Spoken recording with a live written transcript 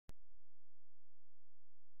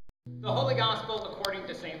The Holy Gospel according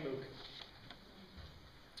to St. Luke.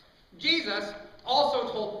 Jesus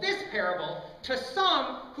also told this parable to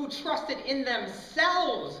some who trusted in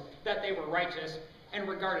themselves that they were righteous and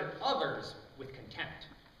regarded others with contempt.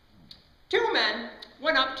 Two men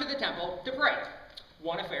went up to the temple to pray,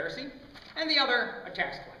 one a Pharisee and the other a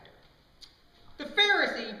tax collector. The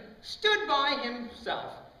Pharisee stood by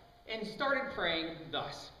himself and started praying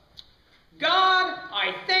thus: God,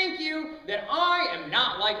 I thank you that I am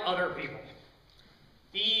not like other people,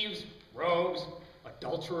 thieves, rogues,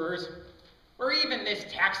 adulterers, or even this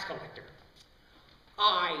tax collector.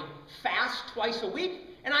 I fast twice a week,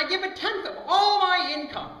 and I give 1/10 of all my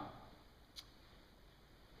income.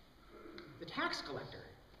 The tax collector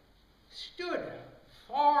stood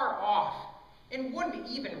far off and wouldn't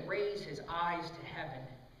even raise his eyes to heaven,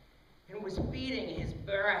 and was beating his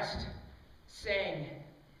breast, saying,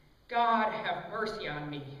 God, have mercy on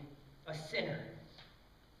me, a sinner.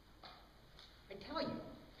 I tell you,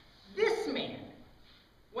 this man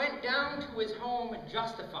went down to his home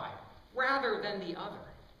justified rather than the other.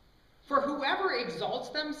 For whoever exalts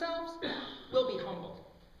themselves will be humbled,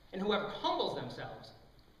 and whoever humbles themselves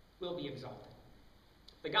will be exalted.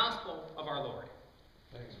 The Gospel of our Lord.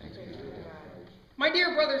 Thanks be to God. My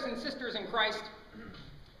dear brothers and sisters in Christ,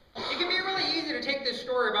 it can be really easy to take this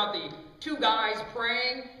story about the two guys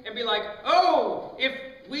praying and be like, oh, if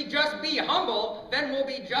we just be humble, then we'll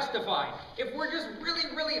be justified. If we're just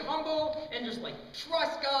really, really humble and just like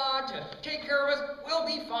trust God to take care of us, we'll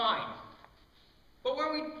be fine. But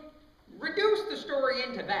when we reduce the story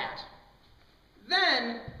into that,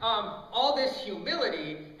 then all this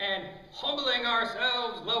humility and humbling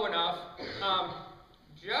ourselves low enough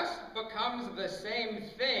just becomes the same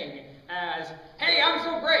thing as, hey, I'm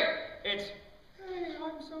so great. It's, hey,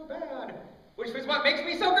 I'm so bad, which is what makes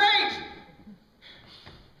me so great.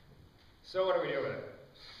 So what do we do with it?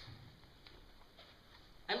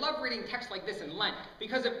 I love reading texts like this in Lent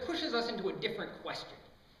because it pushes us into a different question.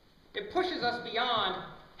 It pushes us beyond,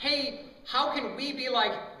 hey, how can we be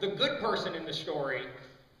like the good person in the story,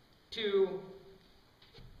 to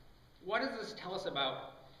what does this tell us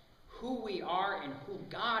about who we are and who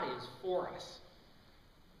God is for us?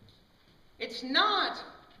 It's not,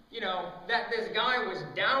 that this guy was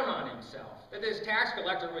down on himself, that this tax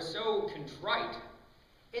collector was so contrite.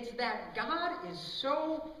 It's that God is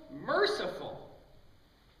so merciful.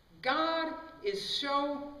 God is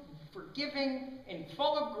so forgiving and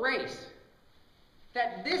full of grace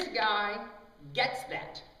that this guy gets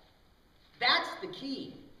that. That's the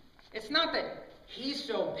key. It's not that he's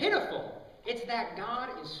so pitiful. It's that God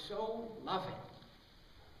is so loving.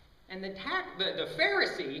 And the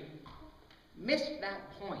Pharisee missed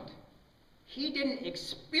that point. He didn't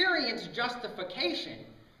experience justification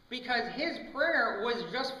because his prayer was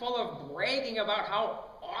just full of bragging about how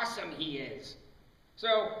awesome he is.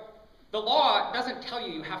 So the law doesn't tell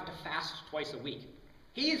you have to fast twice a week.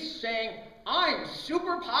 He's saying, I'm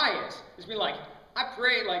super pious. It's be like, I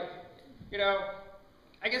pray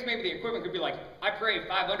I guess maybe the equivalent could be like, I pray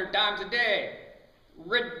 500 times a day.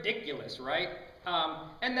 Ridiculous, right?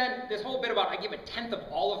 And then this whole bit about I give 1/10 of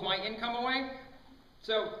all of my income away.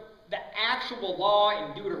 So the actual law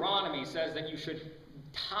in Deuteronomy says that you should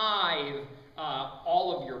tithe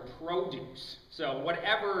all of your produce. So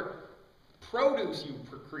whatever produce you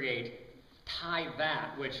create, tithe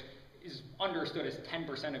that, which is understood as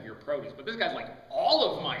 10% of your produce. But this guy's like,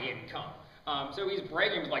 all of my income. So he's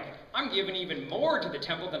bragging, like, I'm giving even more to the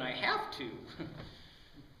temple than I have to.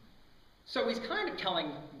 So he's kind of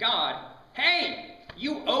telling God, hey,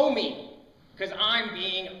 you owe me, because I'm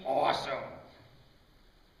being awesome.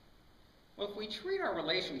 Well, if we treat our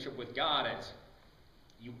relationship with God as,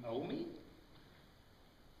 you owe me,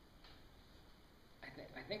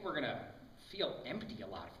 I think we're going to feel empty a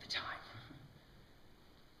lot of the time.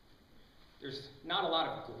 There's not a lot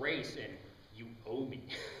of grace in, you owe me.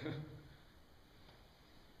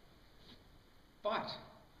 But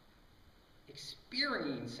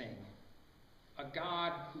experiencing a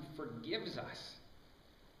God who forgives us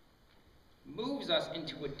moves us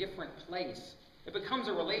into a different place. It becomes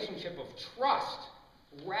a relationship of trust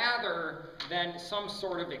rather than some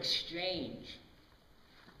sort of exchange.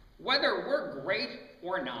 Whether we're great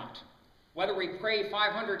or not, whether we pray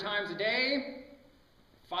 500 times a day,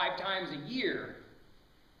 5 times a year,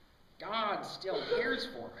 God still cares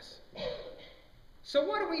for us. So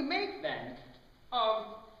what do we make then of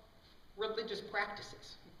religious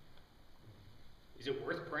practices? Is it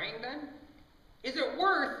worth praying then? Is it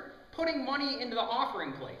worth putting money into the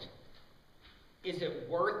offering plate? Is it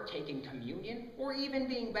worth taking communion or even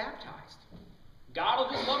being baptized? God will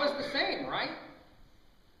just love us the same, right?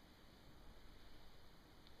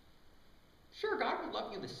 Sure, God would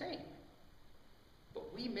love you the same.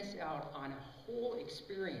 But we miss out on a whole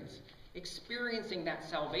experience, experiencing that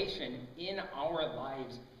salvation in our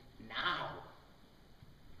lives now.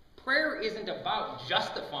 Prayer isn't about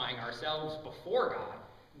justifying ourselves before God.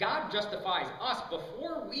 God justifies us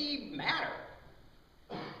before we matter.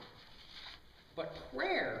 But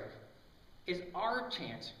prayer is our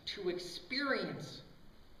chance to experience,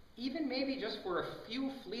 even maybe just for a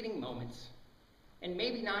few fleeting moments, and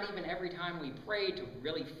maybe not even every time we pray to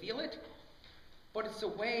really feel it, but it's a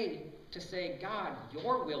way to say, God,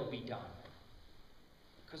 your will be done,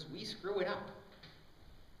 because we screw it up.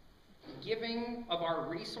 Giving of our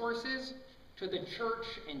resources to the church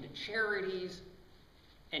and to charities,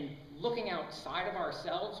 and looking outside of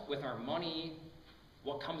ourselves with our money,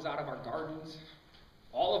 what comes out of our gardens,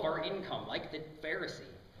 all of our income, like the Pharisee,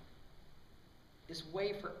 is a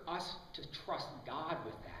way for us to trust God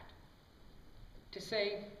with that. To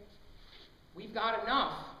say, we've got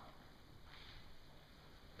enough,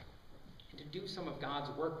 and to do some of God's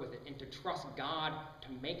work with it, and to trust God to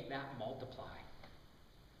make that multiply.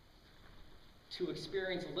 To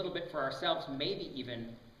experience a little bit for ourselves, maybe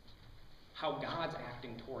even how God's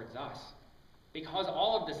acting towards us. Because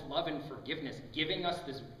all of this love and forgiveness, giving us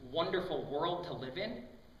this wonderful world to live in,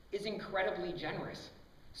 is incredibly generous.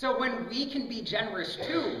 So when we can be generous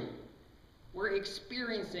too, we're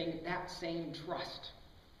experiencing that same trust.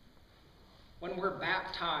 When we're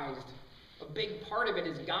baptized, a big part of it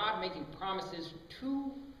is God making promises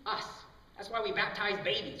to us. That's why we baptize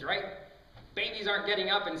babies, right? Babies aren't getting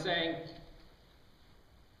up and saying,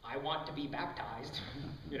 I want to be baptized.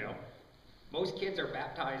 Most kids are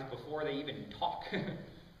baptized before they even talk,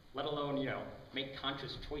 let alone, make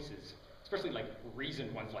conscious choices. Especially like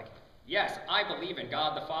reasoned ones like, yes, I believe in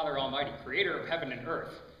God the Father Almighty, creator of heaven and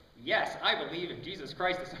earth. Yes, I believe in Jesus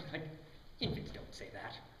Christ. Like, infants don't say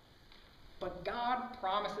that. But God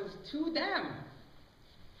promises to them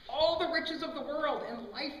all the riches of the world and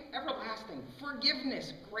life everlasting,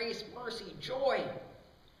 forgiveness, grace, mercy, joy.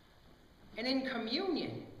 And in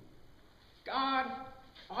communion, God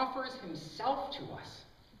offers himself to us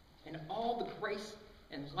and all the grace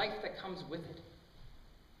and life that comes with it.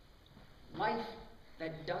 Life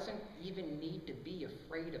that doesn't even need to be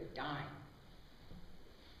afraid of dying.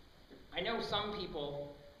 I know some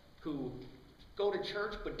people who go to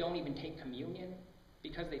church but don't even take communion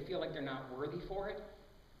because they feel like they're not worthy for it,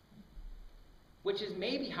 which is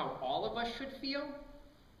maybe how all of us should feel.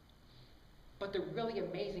 But the really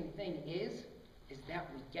amazing thing is that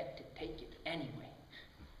we get to take it anyway.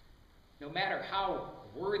 No matter how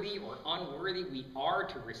worthy or unworthy we are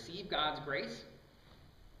to receive God's grace,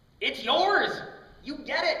 it's yours. You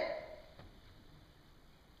get it.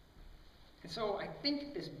 And so I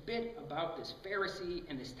think this bit about this Pharisee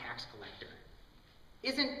and this tax collector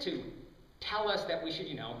isn't to tell us that we should,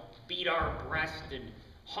 beat our breast and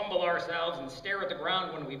humble ourselves and stare at the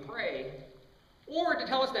ground when we pray, or to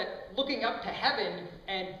tell us that looking up to heaven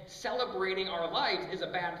and celebrating our lives is a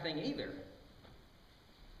bad thing either.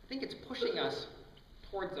 I think it's pushing us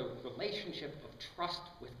towards a relationship of trust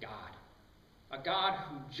with God. A God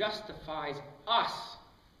who justifies us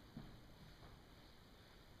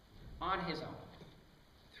on his own,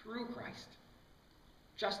 through Christ,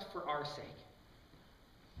 just for our sake.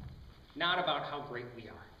 Not about how great we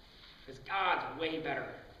are. Because God's way better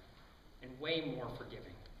and way more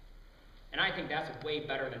forgiving. And I think that's way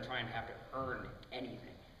better than trying to have to earn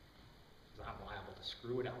anything. Because I'm liable to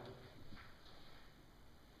screw it up.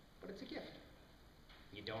 But it's a gift.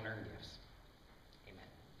 You don't earn gifts.